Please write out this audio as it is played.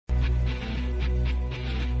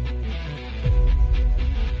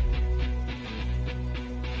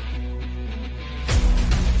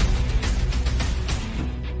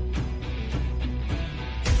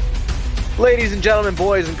Ladies and gentlemen,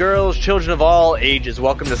 boys and girls, children of all ages,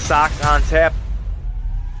 welcome to Sox on Tap.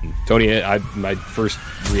 Tony, my first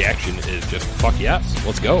reaction is just, fuck yes,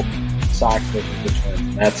 let's go. Sox versus the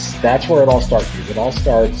Twins. That's where it all starts. Because it all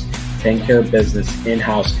starts taking care of business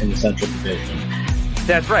in-house in the Central Division.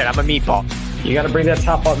 That's right, I'm a meatball. You got to bring that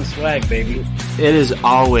top button swag, baby. It is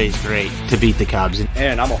always great to beat the Cubs.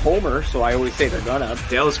 And I'm a homer, so I always say they're gonna.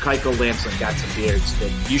 Dallas Keuchel, Lance Lynn got some beards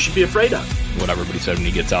that you should be afraid of. What everybody said when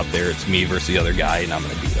he gets out there, it's me versus the other guy, and I'm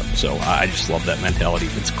going to beat him. So I just love that mentality.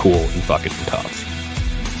 It's cool and fucking tough.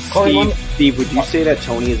 Steve, would you say that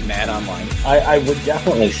Tony is mad online? I would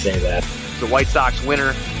definitely say that. The White Sox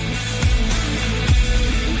winner.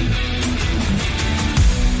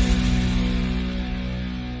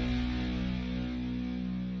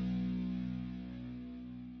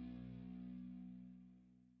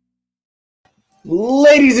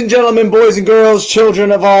 Ladies and gentlemen, boys and girls,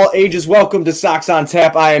 children of all ages, welcome to Sox on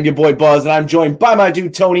Tap. I am your boy Buzz, and I'm joined by my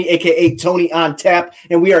dude Tony, a.k.a. Tony on Tap,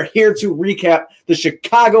 and we are here to recap the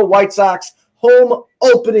Chicago White Sox home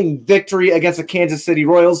opening victory against the Kansas City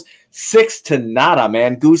Royals. 6-0,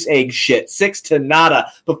 man. Goose egg shit. 6-0.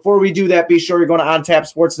 Before we do that, be sure you're going to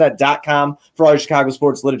ontapsportsnet.com for all your Chicago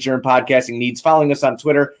sports literature and podcasting needs. Following us on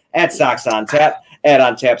Twitter at Sox on Tap. At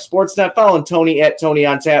On Tap Sportsnet, following Tony at Tony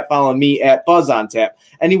On Tap, following me at Buzz On Tap.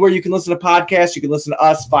 Anywhere you can listen to podcasts, you can listen to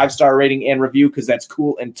us, 5-star rating and review, because that's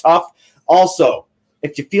cool and tough. Also,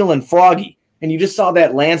 if you're feeling froggy and you just saw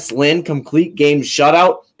that Lance Lynn complete game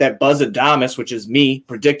shutout that Buzz Adames, which is me,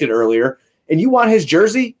 predicted earlier, and you want his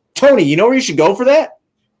jersey, Tony, you know where you should go for that?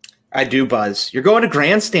 I do, Buzz. You're going to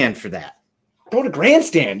Grandstand for that. Go to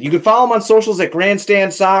Grandstand. You can follow him on socials at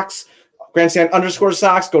Grandstand Sox.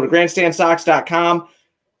 Grandstand_Sox. Go to grandstandsox.com.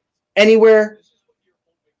 Anywhere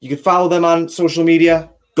you can follow them on social media,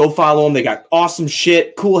 go follow them. They got awesome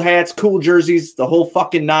shit, cool hats, cool jerseys, the whole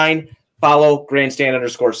fucking nine. Follow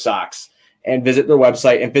Grandstand_Sox and visit their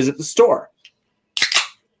website and visit the store.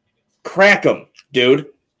 Crack them, dude.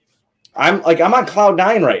 I'm on cloud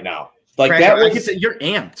nine right now. Like that. You're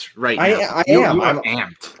amped right now. I am. I'm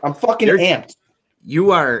amped. I'm fucking amped.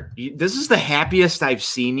 You are. This is the happiest I've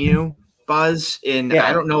seen you, Buzz, in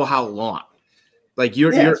I don't know how long. Like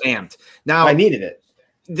you're amped. Now I needed it.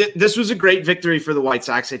 This was a great victory for the White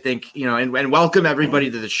Sox, I think, and welcome everybody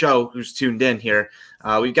to the show who's tuned in here.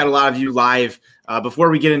 We've got a lot of you live. Before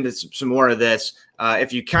we get into some more of this,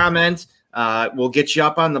 if you comment, we'll get you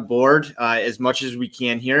up on the board as much as we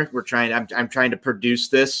can here. I'm trying to produce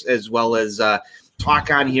this as well as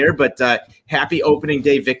talk on here, but happy opening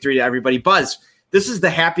day victory to everybody. Buzz, this is the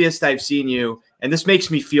happiest I've seen you, and this makes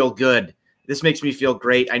me feel good. This makes me feel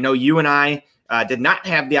great. I know you and I did not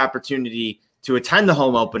have the opportunity to attend the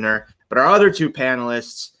home opener, but our other two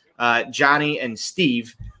panelists, Johnny and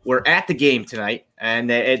Steve, were at the game tonight, and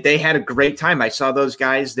they had a great time. I saw those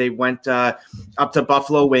guys. They went up to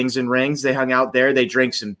Buffalo Wings and Rings. They hung out there. They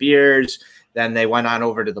drank some beers. Then they went on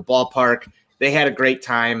over to the ballpark. They had a great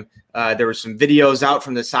time. There were some videos out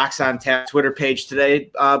from the Sox on Tap Twitter page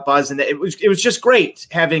today, Buzz, and it was just great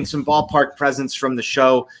having some ballpark presence from the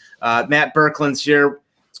show. Matt Berkland's here.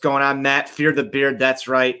 What's going on, Matt? Fear the beard. That's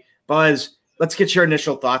right. Buzz, let's get your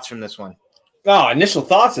initial thoughts from this one. Oh, initial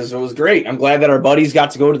thoughts is it was great. I'm glad that our buddies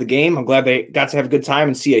got to go to the game. I'm glad they got to have a good time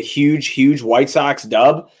and see a huge, huge White Sox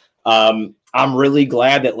dub. I'm really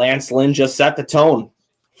glad that Lance Lynn just set the tone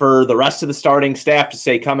for the rest of the starting staff to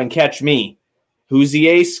say, come and catch me. Who's the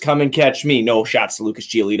ace? Come and catch me. No shots to Lucas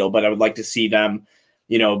Giolito, but I would like to see them,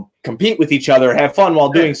 compete with each other, have fun while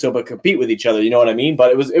doing so, but compete with each other. You know what I mean?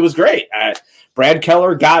 But it was great. Brad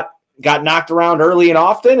Keller got knocked around early and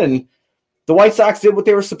often, and the White Sox did what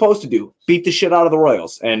they were supposed to do, beat the shit out of the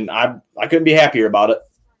Royals, and I couldn't be happier about it.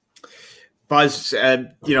 Buzz,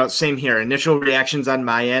 same here. Initial reactions on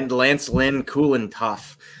my end, Lance Lynn, cool and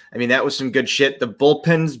tough. I mean, that was some good shit. The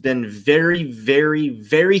bullpen's been very, very,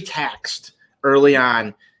 very taxed early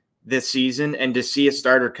on this season, and to see a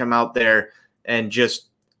starter come out there and just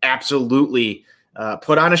absolutely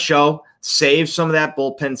put on a show, save some of that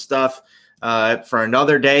bullpen stuff for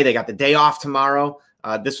another day. They got the day off tomorrow.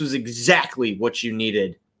 This was exactly what you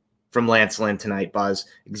needed from Lance Lynn tonight, Buzz.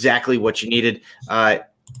 Exactly what you needed.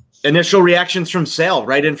 Initial reactions from Sale,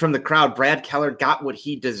 right in from the crowd. Brad Keller got what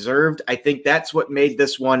he deserved. I think that's what made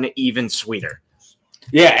this one even sweeter.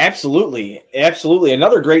 Yeah, absolutely. Absolutely.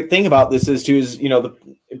 Another great thing about this is the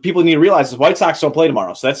people need to realize the White Sox don't play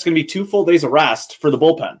tomorrow. So that's going to be 2 full days of rest for the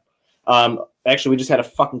bullpen. Actually, we just had a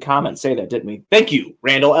fucking comment say that, didn't we? Thank you,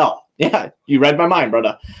 Randall L. Yeah, you read my mind,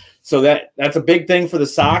 brother. So that's a big thing for the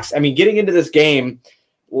Sox. I mean, getting into this game,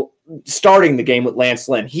 starting the game with Lance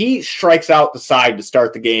Lynn, he strikes out the side to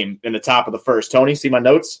start the game in the top of the first. Tony, see my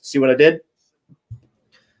notes? See what I did?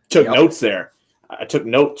 took notes there. I took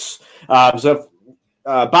notes. Bottom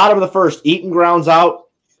of the first, Eaton grounds out.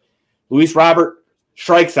 Luis Robert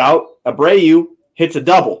strikes out. Abreu hits a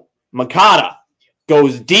double. Makata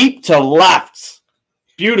goes deep to left.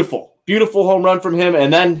 Beautiful. Beautiful home run from him.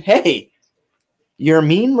 And then, hey,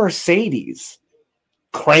 Yermin Mercedes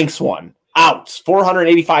cranks one. Out.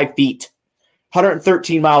 485 feet.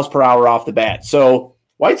 113 miles per hour off the bat. So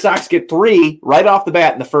White Sox get 3 right off the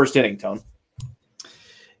bat in the first inning, Tone.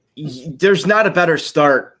 There's not a better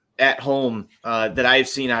start at home that I've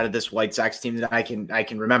seen out of this White Sox team that I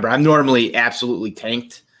can remember. I'm normally absolutely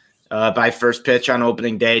tanked by first pitch on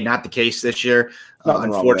opening day. Not the case this year,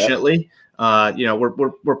 unfortunately.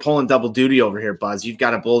 We're pulling double duty over here, Buzz. You've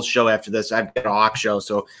got a Bulls show after this. I've got a Hawk show.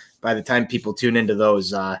 So by the time people tune into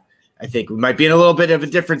those, I think we might be in a little bit of a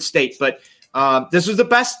different state. But this was the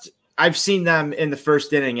best I've seen them in the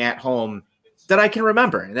first inning at home that I can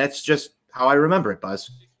remember, and that's just how I remember it,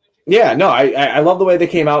 Buzz. Yeah, no, I love the way they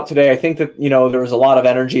came out today. I think that, there was a lot of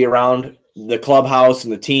energy around the clubhouse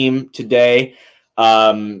and the team today.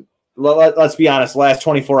 Let's be honest, the last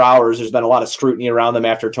 24 hours, there's been a lot of scrutiny around them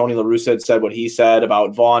after Tony La Russa had said what he said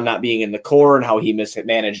about Vaughn not being in the core and how he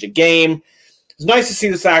mismanaged a game. It's nice to see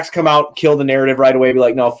the Sox come out, kill the narrative right away, be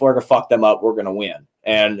like, no, if we're going to fuck them up, we're going to win.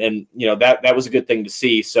 And that was a good thing to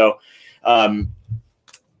see. So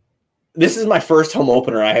this is my first home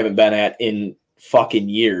opener I haven't been at in fucking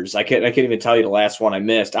years. I can't even tell you the last one I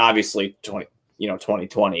missed. Obviously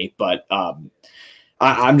 2020, but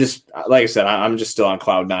I'm just, like I said, I'm just still on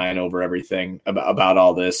cloud 9 over everything about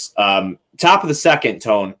all this. Top of the second,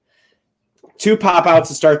 Tone. 2 pop outs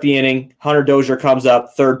to start the inning. Hunter Dozier comes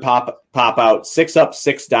up, third pop out, 6 up,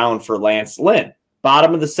 6 down for Lance Lynn.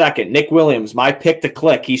 Bottom of the second, Nick Williams, my pick to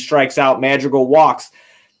click. He strikes out. Madrigal walks.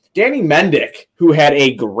 Danny Mendick, who had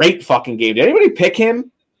a great fucking game. Did anybody pick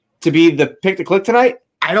him to be the pick to click tonight?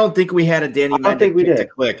 I don't think we had a Danny Mendick pick to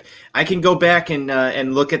click. I can go back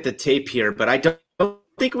and look at the tape here, but I don't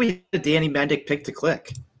think we had a Danny Mendick pick to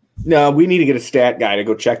click. No, we need to get a stat guy to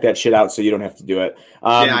go check that shit out so you don't have to do it.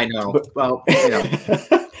 Yeah, I know.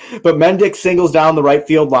 But Mendick singles down the right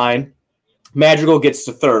field line. Madrigal gets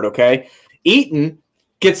to third, okay? Eaton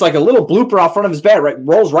gets like a little blooper off front of his bat, right?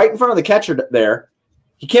 Rolls right in front of the catcher there.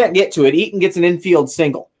 He can't get to it. Eaton gets an infield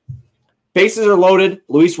single. Bases are loaded.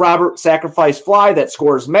 Luis Robert sacrifice fly that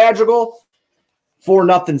scores Madrigal.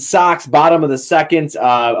 4-0 Sox, bottom of the second.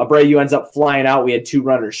 Abreu ends up flying out. We had 2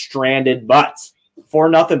 runners stranded, but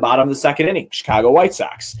 4-0 bottom of the second inning. Chicago White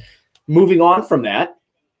Sox. Moving on from that,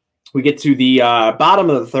 we get to the bottom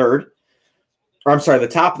of the third. Or I'm sorry, the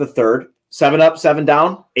top of the third. 7 up, 7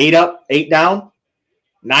 down. 8 up, 8 down.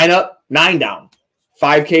 9 up, 9 down.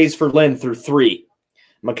 5 Ks for Lynn through 3.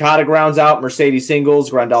 Makata grounds out. Mercedes singles.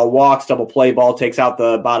 Grandal walks. Double play ball takes out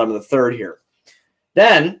the bottom of the third here.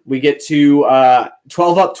 Then we get to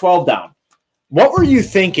 12 up, 12 down. What were you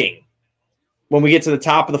thinking when we get to the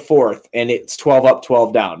top of the fourth and it's 12 up,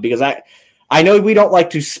 12 down? Because I know we don't like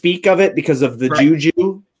to speak of it because of the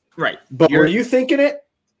juju. Right. But were you thinking it?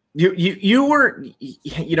 You were,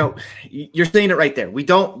 you're saying it right there. We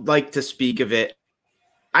don't like to speak of it.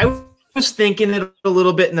 I was thinking it a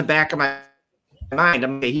little bit in the back of my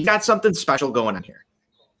mind. He got something special going on here.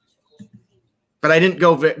 But I didn't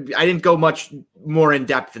go much more in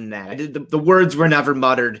depth than that. The words were never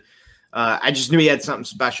muttered. I just knew he had something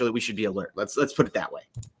special that we should be alert. Let's put it that way.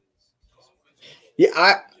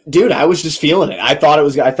 Yeah, I was just feeling it. I thought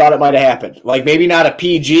it might have happened. Like maybe not a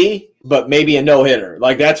PG, but maybe a no-hitter.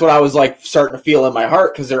 Like that's what I was like starting to feel in my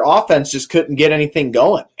heart because their offense just couldn't get anything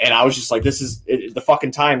going. And I was just like, the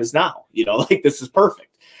fucking time is now. Like this is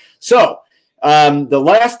perfect. So the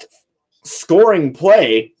last scoring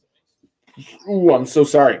play. Ooh, I'm so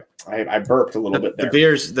sorry. I burped a little bit there.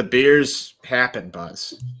 The beers happen,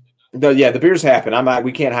 Buzz. The beers happen.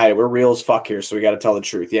 We can't hide it. We're real as fuck here, so we got to tell the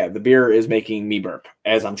truth. Yeah, the beer is making me burp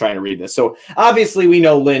as I'm trying to read this. So obviously we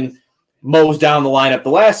know Lynn mows down the lineup. The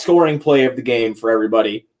last scoring play of the game for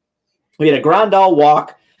everybody. We had a Grandal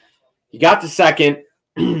walk. He got to second.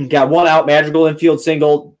 Got 1 out. Madrigal infield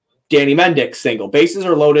single. Danny Mendick single. Bases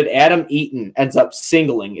are loaded. Adam Eaton ends up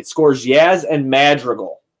singling. It scores Yaz and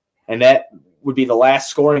Madrigal. And that would be the last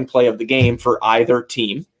scoring play of the game for either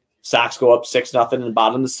team. Sox go up 6-0 in the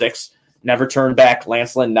bottom of the 6th. Never turned back.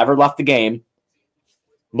 Lance Lynn never left the game.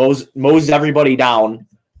 Mows everybody down.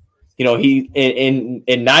 He in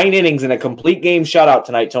 9 innings in a complete game shutout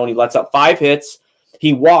tonight, Tony lets up 5 hits.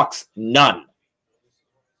 He walks none.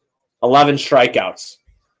 11 strikeouts.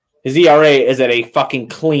 His ERA is at a fucking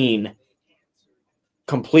clean,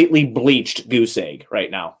 completely bleached goose egg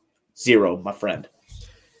right now. 0, my friend.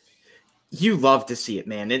 You love to see it,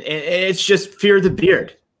 man. And it's just fear the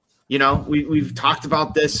beard. You know, we've talked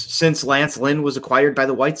about this since Lance Lynn was acquired by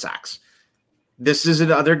the White Sox. This is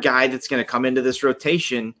another guy that's going to come into this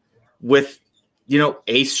rotation with,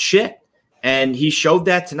 ace shit. And he showed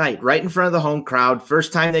that tonight right in front of the home crowd.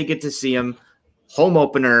 First time they get to see him, home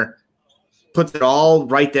opener, puts it all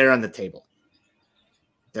right there on the table.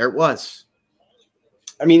 There it was.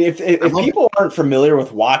 I mean, if people aren't familiar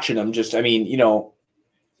with watching him, in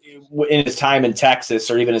his time in Texas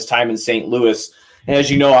or even his time in St. Louis, and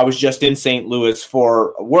as you know, I was just in St. Louis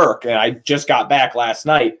for work, and I just got back last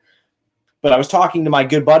night. But I was talking to my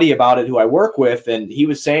good buddy about it, who I work with, and he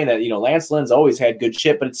was saying that, Lance Lynn's always had good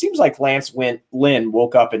shit, but it seems like Lance Lynn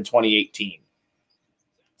woke up in 2018.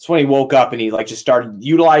 It's when he woke up and he just started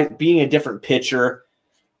being a different pitcher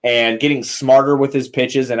and getting smarter with his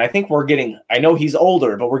pitches. And I think I know he's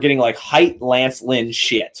older, but we're getting height Lance Lynn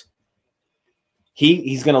shit.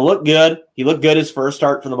 He's going to look good. He looked good his first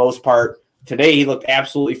start for the most part. Today, he looked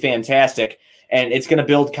absolutely fantastic, and it's going to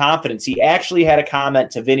build confidence. He actually had a comment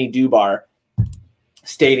to Vinny Dubar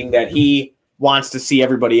stating that he wants to see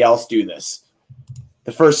everybody else do this.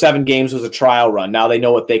 The first 7 games was a trial run. Now they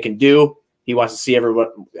know what they can do. He wants to see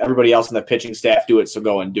everybody else in the pitching staff do it, so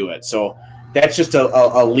go and do it. So that's just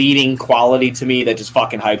a leading quality to me that just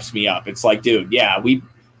fucking hypes me up. It's like, dude, yeah, we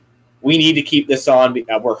need to keep this on.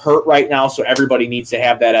 We're hurt right now, so everybody needs to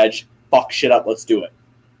have that edge. Fuck shit up. Let's do it.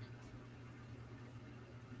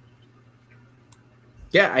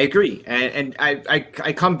 Yeah, I agree. And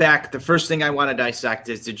I come back. The first thing I want to dissect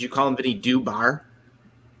is, did you call him Vinny Dubar?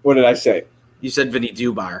 What did I say? You said Vinny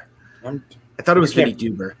Dubar. I thought it was Vinny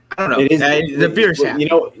Duber. I don't know. It is, the beer's happy.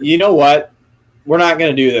 You know what? We're not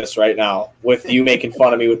going to do this right now with you making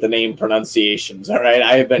fun of me with the name pronunciations. All right,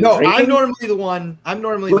 I have been. No, drinking. I'm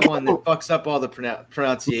normally the one that fucks up all the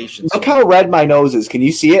pronunciations. Look how red my nose is. Can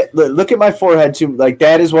you see it? Look at my forehead too.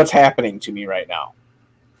 That is what's happening to me right now.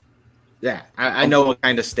 Yeah, I know what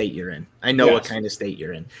kind of state you're in. What kind of state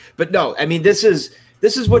you're in. But no, I mean, this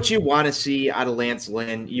is what you want to see out of Lance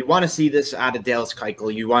Lynn. You want to see this out of Dallas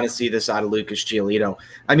Keuchel. You want to see this out of Lucas Giolito.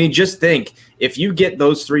 I mean, just think, if you get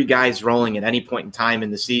those 3 guys rolling at any point in time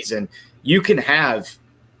in the season, you can have,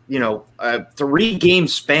 a 3-game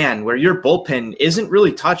span where your bullpen isn't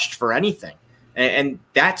really touched for anything. And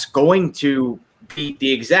that's going to be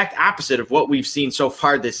the exact opposite of what we've seen so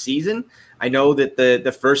far this season. I know that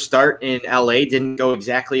the first start in LA didn't go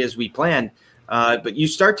exactly as we planned, but you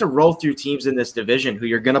start to roll through teams in this division who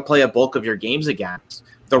you're going to play a bulk of your games against.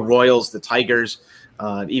 The Royals, the Tigers,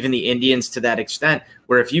 even the Indians to that extent,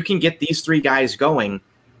 where if you can get these 3 guys going,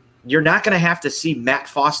 you're not going to have to see Matt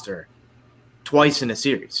Foster twice in a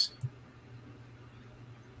series.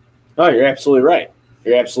 No, you're absolutely right.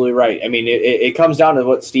 You're absolutely right. I mean, it comes down to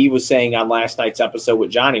what Steve was saying on last night's episode with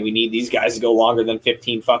Johnny. We need these guys to go longer than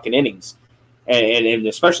 15 fucking innings. And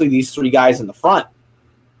especially these 3 guys in the front.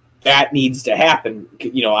 That needs to happen,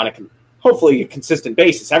 on hopefully a consistent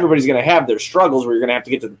basis. Everybody's going to have their struggles where you're going to have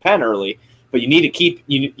to get to the pen early, but you need to keep,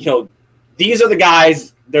 these are the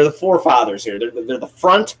guys, they're the forefathers here. They're the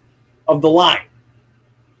front of the line,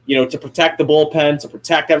 to protect the bullpen, to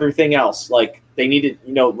protect everything else. Like, they needed,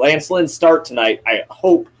 Lance Lynn's start tonight, I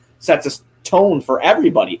hope, sets a tone for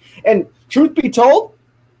everybody. And truth be told,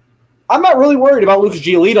 I'm not really worried about Lucas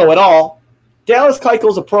Giolito at all. Dallas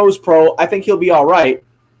Keuchel's a pro's pro. I think he'll be all right.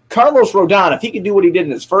 Carlos Rodon, if he can do what he did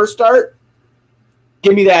in his first start,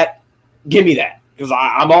 give me that. Because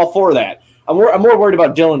I'm all for that. I'm more worried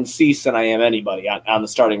about Dylan Cease than I am anybody on the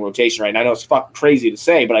starting rotation right now. I know it's fucking crazy to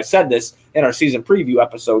say, but I said this in our season preview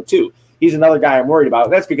episode too. He's another guy I'm worried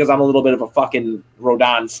about. That's because I'm a little bit of a fucking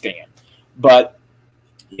Rodon stan. But,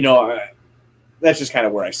 that's just kind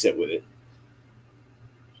of where I sit with it.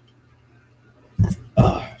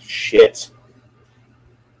 Oh, shit.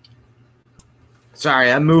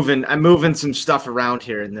 Sorry, I'm moving some stuff around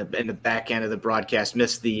here in the back end of the broadcast.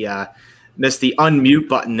 Missed the unmute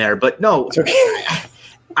button there, but no, okay.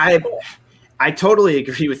 I totally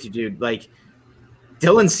agree with you, dude. Like,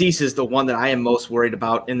 Dylan Cease is the one that I am most worried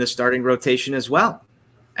about in the starting rotation as well,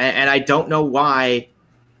 and I don't know why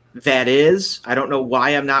that is. I don't know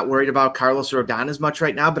why I'm not worried about Carlos Rodon as much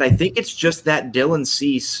right now, but I think it's just that Dylan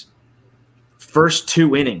Cease first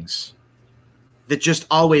 2 innings that just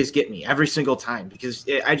always get me every single time, because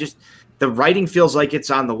the writing feels like it's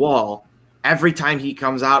on the wall every time he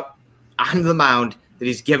comes out onto the mound that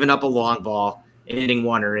he's given up a long ball in inning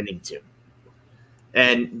 1 or inning 2.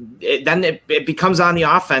 And then it becomes on the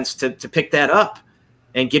offense to pick that up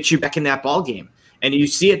and get you back in that ball game. And you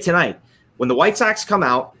see it tonight. When the White Sox come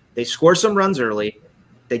out, they score some runs early.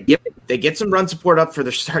 They get some run support up for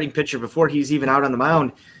their starting pitcher before he's even out on the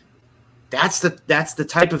mound. that's the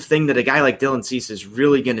type of thing that a guy like Dylan Cease is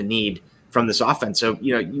really going to need from this offense. So,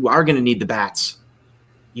 you are going to need the bats.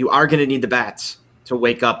 You are going to need the bats to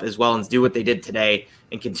wake up as well and do what they did today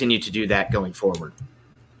and continue to do that going forward.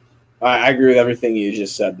 I agree with everything you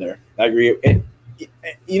just said there. I agree. And,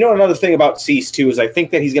 another thing about Cease, too, is I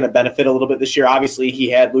think that he's going to benefit a little bit this year. Obviously, he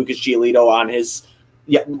had Lucas Giolito on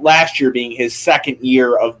last year being his second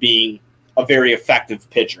year of being a very effective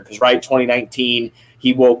pitcher. Because, 2019,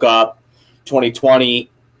 he woke up. 2020,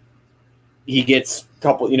 he gets a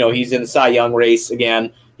couple, he's in the Cy Young race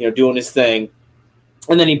again, doing his thing.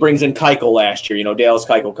 And then he brings in Keuchel last year. Dallas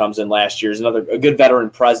Keuchel comes in last year. Is a good veteran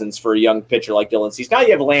presence for a young pitcher like Dylan Cease. Now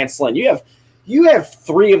you have Lance Lynn. You have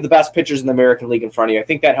three of the best pitchers in the American League in front of you. I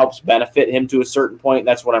think that helps benefit him to a certain point.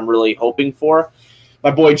 That's what I'm really hoping for. My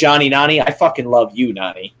boy Johnny Nani, I fucking love you,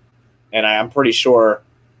 Nani. And I'm pretty sure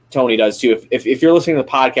Tony does too. If you're listening to the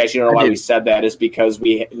podcast, you don't know why we said that is because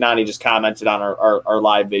Nani just commented on our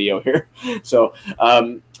live video here. So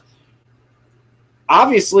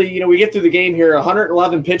obviously, we get through the game here.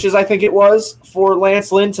 111 pitches, I think it was, for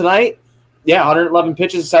Lance Lynn tonight. Yeah, 111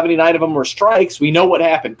 pitches, 79 of them were strikes. We know what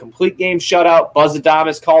happened. Complete game shutout. Buzz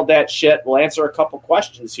Adames called that shit. We'll answer a couple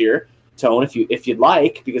questions here, Tone, if you'd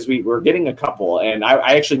like, because we're getting a couple, and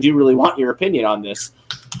I actually do really want your opinion on this.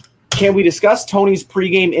 Can we discuss Tony's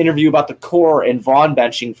pregame interview about the core and Vaughn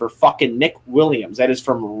benching for fucking Nick Williams? That is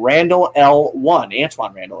from Randall L1.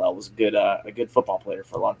 Antoine Randall L was a good football player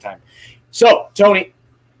for a long time. So, Tony,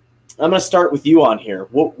 I'm going to start with you on here.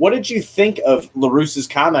 What did you think of LaRusse's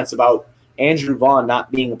comments about Andrew Vaughn not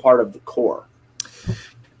being a part of the core?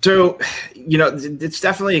 So, it's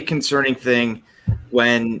definitely a concerning thing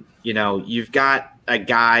when, you've got a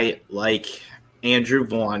guy like Andrew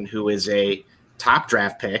Vaughn, who is a top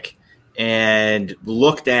draft pick and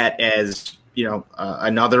looked at as,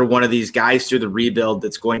 another one of these guys through the rebuild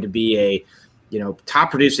that's going to be a,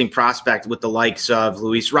 top producing prospect with the likes of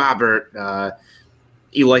Luis Robert,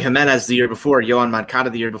 Eloy Jimenez the year before, Yohan Moncada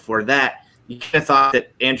the year before that. You kind of thought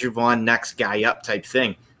that Andrew Vaughn, next guy up type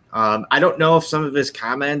thing. I don't know if some of his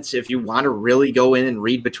comments, if you want to really go in and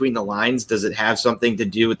read between the lines, does it have something to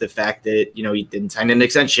do with the fact that, he didn't sign an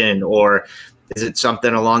extension, or is it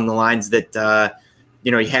something along the lines that,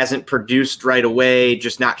 he hasn't produced right away,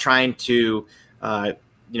 just not trying to,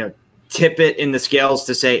 tip it in the scales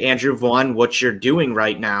to say, Andrew Vaughn, what you're doing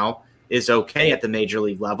right now is okay at the major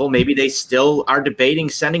league level. Maybe they still are debating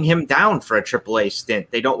sending him down for a AAA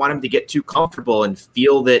stint. They don't want him to get too comfortable and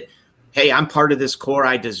feel that, hey, I'm part of this core.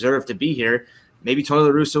 I deserve to be here. Maybe Tony La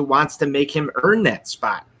Russa wants to make him earn that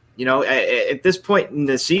spot. At this point in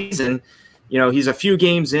the season, he's a few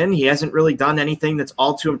games in. He hasn't really done anything that's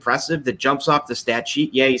all too impressive that jumps off the stat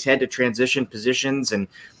sheet. Yeah, he's had to transition positions and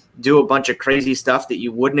do a bunch of crazy stuff that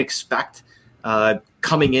you wouldn't expect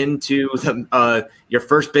coming into your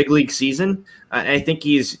first big league season. I think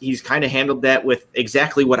he's kind of handled that with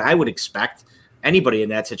exactly what I would expect anybody in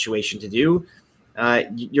that situation to do.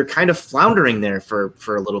 You're kind of floundering there for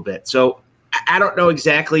a little bit. So I don't know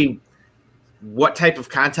exactly what type of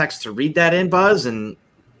context to read that in, Buzz, and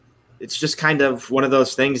it's just kind of one of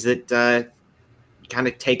those things that kind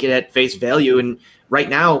of take it at face value. And right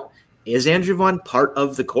now, is Andrew Vaughn part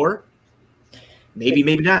of the core? Maybe,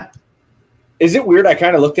 maybe not. Is it weird? I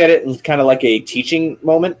kind of looked at it and kind of like a teaching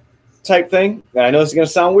moment type thing. And I know this is going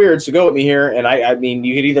to sound weird, so go with me here. And I mean,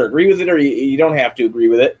 you could either agree with it or you don't have to agree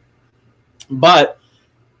with it. But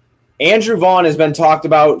Andrew Vaughn has been talked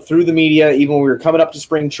about through the media, even when we were coming up to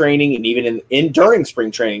spring training and even during spring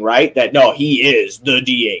training, right? That, no, he is the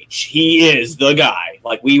DH. He is the guy.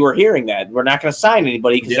 Like, we were hearing that. We're not going to sign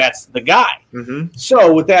anybody because that's the guy. Mm-hmm.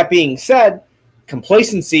 So with that being said,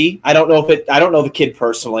 complacency, I don't know the kid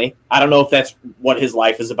personally. I don't know if that's what his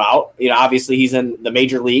life is about. Obviously he's in the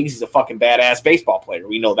major leagues. He's a fucking badass baseball player.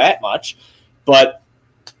 We know that much. But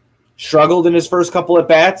struggled in his first couple at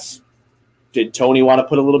bats. Did Tony want to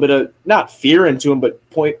put a little bit of, not fear into him, but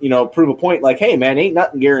prove a point like, hey, man, ain't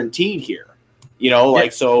nothing guaranteed here.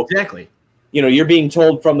 So exactly. You're being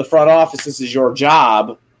told from the front office, this is your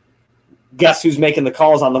job. Guess who's making the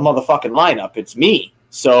calls on the motherfucking lineup? It's me.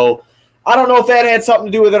 So I don't know if that had something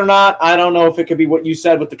to do with it or not. I don't know if it could be what you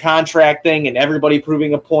said with the contract thing and everybody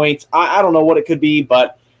proving a point. I don't know what it could be,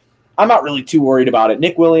 but I'm not really too worried about it.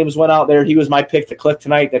 Nick Williams went out there. He was my pick to click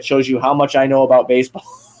tonight. That shows you how much I know about baseball.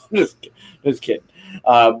 Just kidding.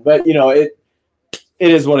 But, it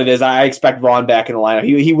is what it is. I expect Vaughn back in the lineup.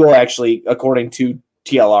 He will actually, according to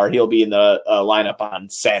TLR, he'll be in the lineup on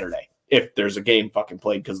Saturday if there's a game fucking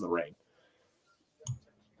played because of the rain.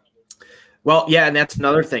 Well, yeah, and that's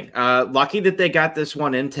another thing. Lucky that they got this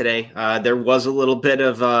one in today. There was a little bit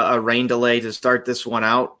of a rain delay to start this one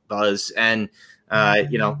out, Buzz, and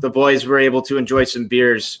the boys were able to enjoy some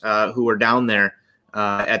beers who were down there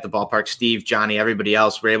at the ballpark. Steve, Johnny, everybody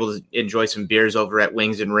else were able to enjoy some beers over at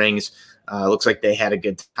Wings and Rings. Looks like they had a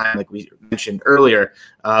good time, like we mentioned earlier.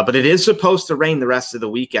 But it is supposed to rain the rest of the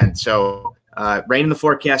weekend, so rain in the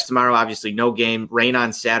forecast tomorrow. Obviously, no game. Rain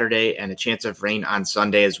on Saturday and a chance of rain on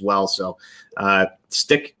Sunday as well. So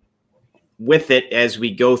stick with it as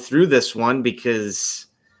we go through this one because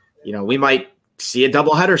we might see a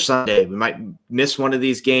doubleheader Sunday. We might miss one of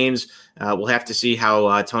these games. We'll have to see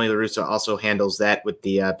how Tony La Russa also handles that with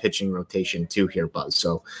the pitching rotation too here, Buzz.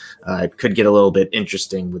 So it could get a little bit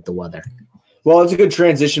interesting with the weather. Well, it's a good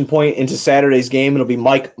transition point into Saturday's game. It'll be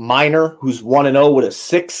Mike Minor, who's 1-0 with a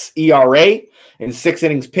 6 ERA. In 6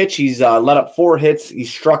 innings pitch, he's let up 4 hits. He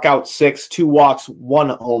struck out 6, 2 walks, 1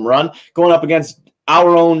 home run. Going up against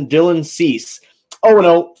our own Dylan Cease.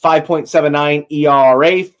 0-0, 5.79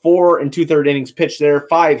 ERA, 4 2/3 innings pitched there,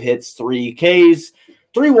 5 hits, 3 Ks,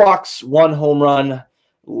 3 walks, 1 home run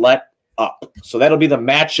let up. So that'll be the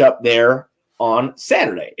matchup there on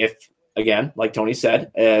Saturday. If, again, like Tony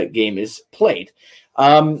said, a game is played.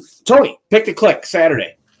 Tony, pick the click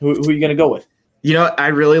Saturday. Who are you going to go with? I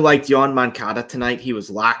really liked Yoan Moncada tonight. He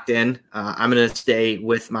was locked in. I'm going to stay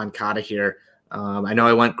with Moncada here. I know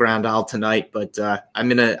I went Grandal tonight, but I'm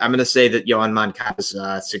gonna say that Yoan Moncada's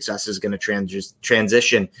success is going to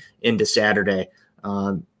transition into Saturday.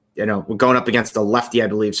 We're going up against a lefty, I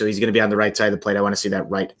believe, so he's going to be on the right side of the plate. I want to see that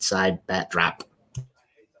right side bat drop.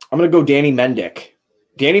 I'm going to go Danny Mendick.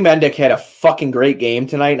 Danny Mendick had a fucking great game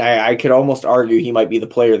tonight, and I could almost argue he might be the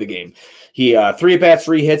player of the game. He 3 at-bats,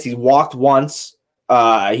 3 hits. He walked once.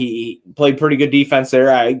 He played pretty good defense there.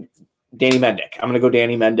 Danny Mendick. I'm going to go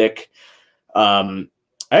Danny Mendick. I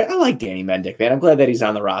like Danny Mendick, man. I'm glad that he's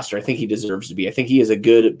on the roster. I think he deserves to be. I think he is a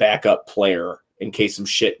good backup player in case some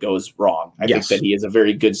shit goes wrong. I think that he is a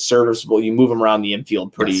very good serviceable. You move him around the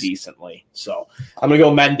infield pretty decently. So I'm going to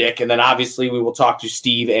go Mendick, and then obviously we will talk to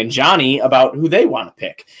Steve and Johnny about who they want to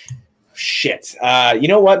pick. Shit. You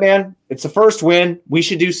know what, man? It's the first win. We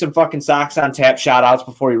should do some fucking Sox on Tap shout-outs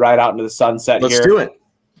before we ride out into the sunset here.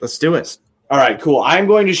 Let's do it. All right, cool. I'm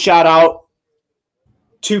going to shout out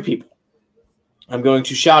 2 people. I'm going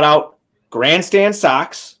to shout out Grandstand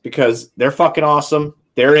Sox because they're fucking awesome.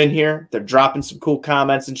 They're in here. They're dropping some cool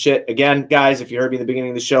comments and shit. Again, guys, if you heard me in the beginning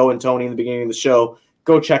of the show and Tony in the beginning of the show,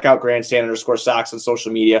 go check out Grandstand_Sox on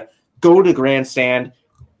social media. Go to Grandstand.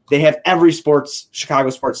 They have every Chicago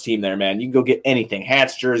sports team there, man. You can go get anything.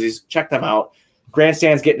 Hats, jerseys. Check them out.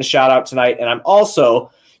 Grandstand's getting a shout out tonight. And I'm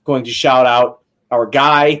also going to shout out our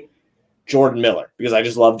guy, Jordan Miller, because I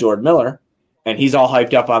just love Jordan Miller. And he's all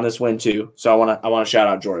hyped up on this win too. So I want to shout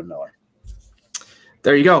out Jordan Miller.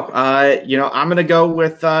 There you go. I'm going to go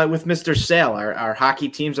with Mr. Sale. Our hockey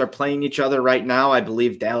teams are playing each other right now. I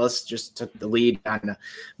believe Dallas just took the lead on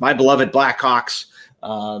my beloved Blackhawks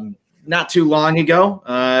not too long ago.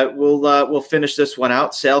 We'll finish this one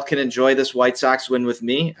out. Sale can enjoy this White Sox win with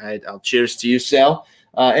me. I'll cheers to you, Sale.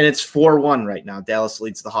 And it's 4-1 right now. Dallas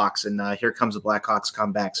leads the Hawks, and here comes the Blackhawks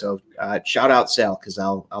comeback. So shout out Sale because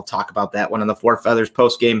I'll talk about that one on the Four Feathers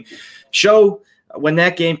post-game show. When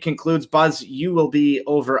that game concludes, Buzz, you will be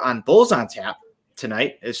over on Bulls on Tap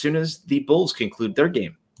tonight as soon as the Bulls conclude their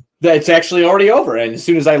game. It's actually already over, and as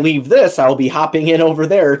soon as I leave this, I'll be hopping in over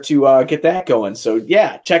there to get that going. So,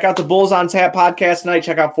 yeah, check out the Bulls on Tap podcast tonight.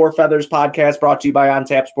 Check out Four Feathers podcast brought to you by On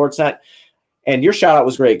Tap Sportsnet. And your shout-out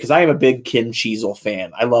was great because I am a big Kim Cheezel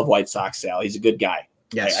fan. I love White Sox Sal. He's a good guy.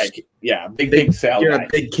 Yes. Big Sal You're guy. a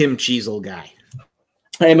big Kim Cheezel guy.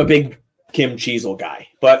 I am a big Kim Cheezel guy.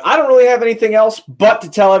 But I don't really have anything else but to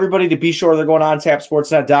tell everybody to be sure they're going on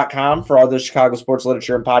tapsportsnet.com for all the Chicago sports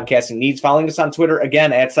literature and podcasting needs. Following us on Twitter,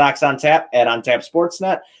 again, at Sox on Tap, at On Tap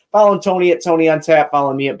Sportsnet. Following Tony at Tony on Tap.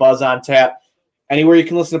 Following me at Buzz on Tap. Anywhere you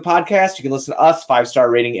can listen to podcasts, you can listen to us,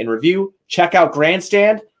 5-star rating and review. Check out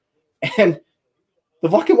Grandstand. And the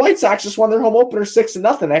fucking White Sox just won their home opener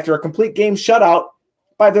 6-0 after a complete game shutout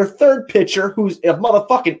by their third pitcher, who's a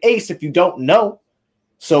motherfucking ace if you don't know.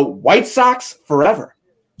 So White Sox forever.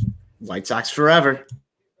 White Sox forever.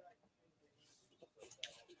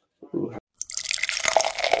 Ooh.